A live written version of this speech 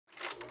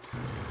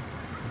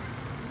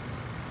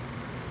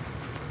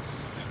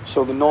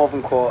So the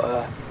Northern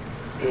Quarter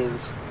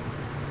is,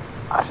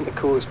 I think, the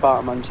coolest part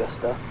of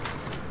Manchester.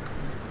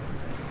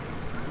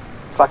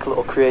 It's like a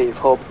little creative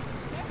hub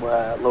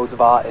where loads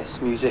of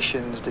artists,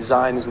 musicians,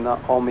 designers and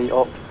that all meet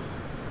up.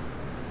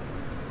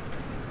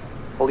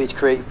 All these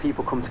creative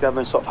people come together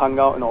and sort of hang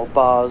out in all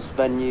bars,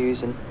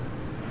 venues, and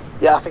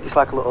yeah, I think it's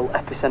like a little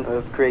epicentre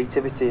of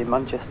creativity in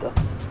Manchester.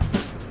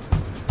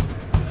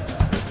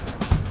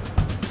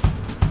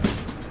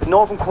 The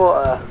Northern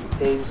Quarter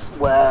is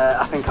where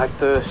I think I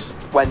first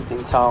went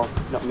in town,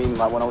 you know what I mean,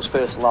 like when I was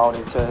first allowed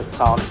into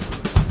town.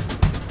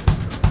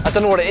 I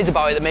don't know what it is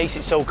about it that makes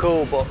it so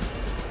cool, but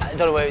I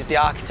don't know whether it's the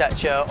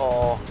architecture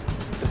or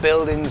the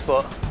buildings,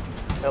 but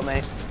you know what I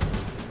mean?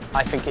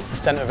 I think it's the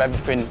centre of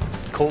everything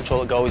cultural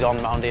that goes on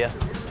around here.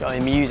 You know, I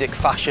mean, music,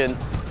 fashion,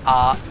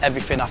 art,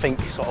 everything I think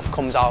sort of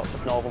comes out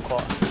of Northern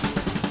Quarter.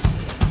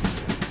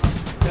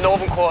 The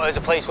Northern Quarter is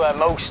a place where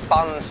most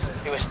bands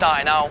who are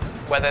starting out,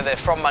 whether they're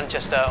from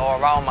Manchester or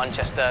around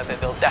Manchester,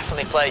 they'll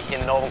definitely play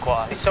in the Northern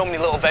Quarter. There's so many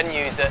little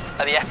venues that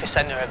are the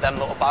epicentre of them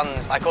little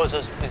bands. Like us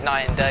was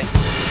Night and Day.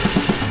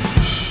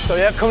 So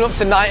yeah, coming up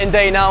to Night and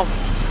Day now.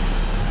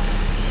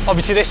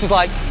 Obviously this was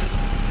like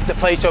the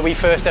place where we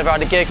first ever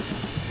had a gig.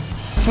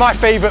 It's my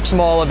favourite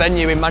smaller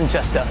venue in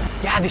Manchester.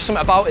 Yeah, there's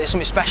something about it, there's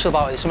something special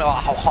about it, there's something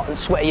about how hot and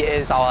sweaty it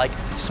is, how like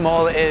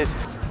small it is.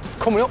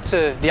 Coming up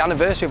to the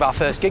anniversary of our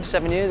first gig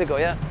 7 years ago,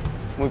 yeah,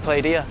 when we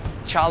played here.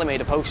 Charlie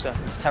made a poster,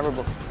 it's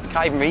terrible.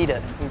 Can't even read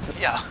it.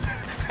 Yeah.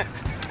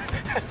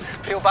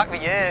 Peel back the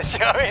years, you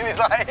know what I mean? It's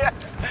like, yeah.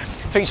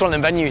 I think it's one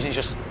of them venues, it's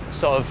just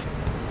sort of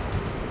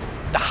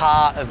the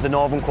heart of the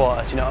Northern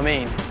Quarter, do you know what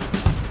I mean?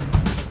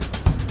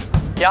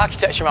 The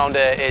architecture around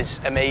here is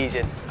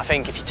amazing. I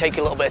think if you take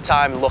a little bit of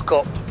time and look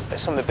up at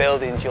some of the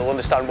buildings, you'll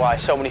understand why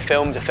so many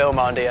films are filmed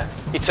around here.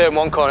 You turn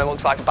one corner, it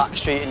looks like a back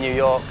street in New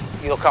York.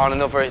 You look around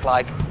another, it's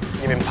like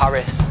you're in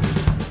Paris.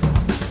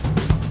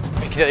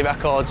 Piccadilly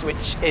Records,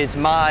 which is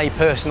my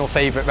personal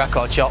favourite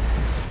record shop.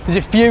 There's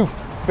a few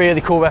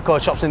really cool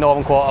record shops in the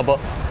Northern Quarter, but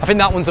I think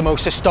that one's the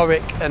most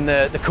historic and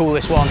the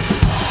coolest one.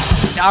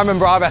 I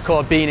remember our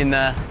record being in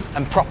there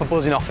and proper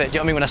buzzing off it, do you know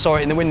what I mean, when I saw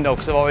it in the window,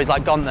 because I've always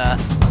like gone there.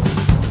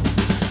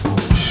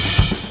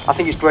 I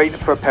think it's great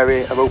that for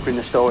Perry are opening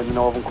the store in the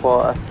Northern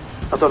Quarter.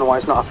 I don't know why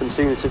it's not happened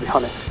sooner, to be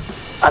honest.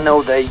 I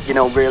know they, you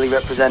know, really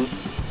represent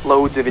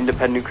loads of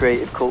independent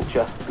creative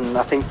culture, and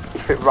I think if they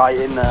fit right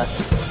in there,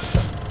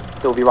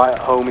 they'll be right at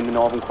home in the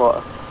Northern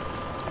Quarter.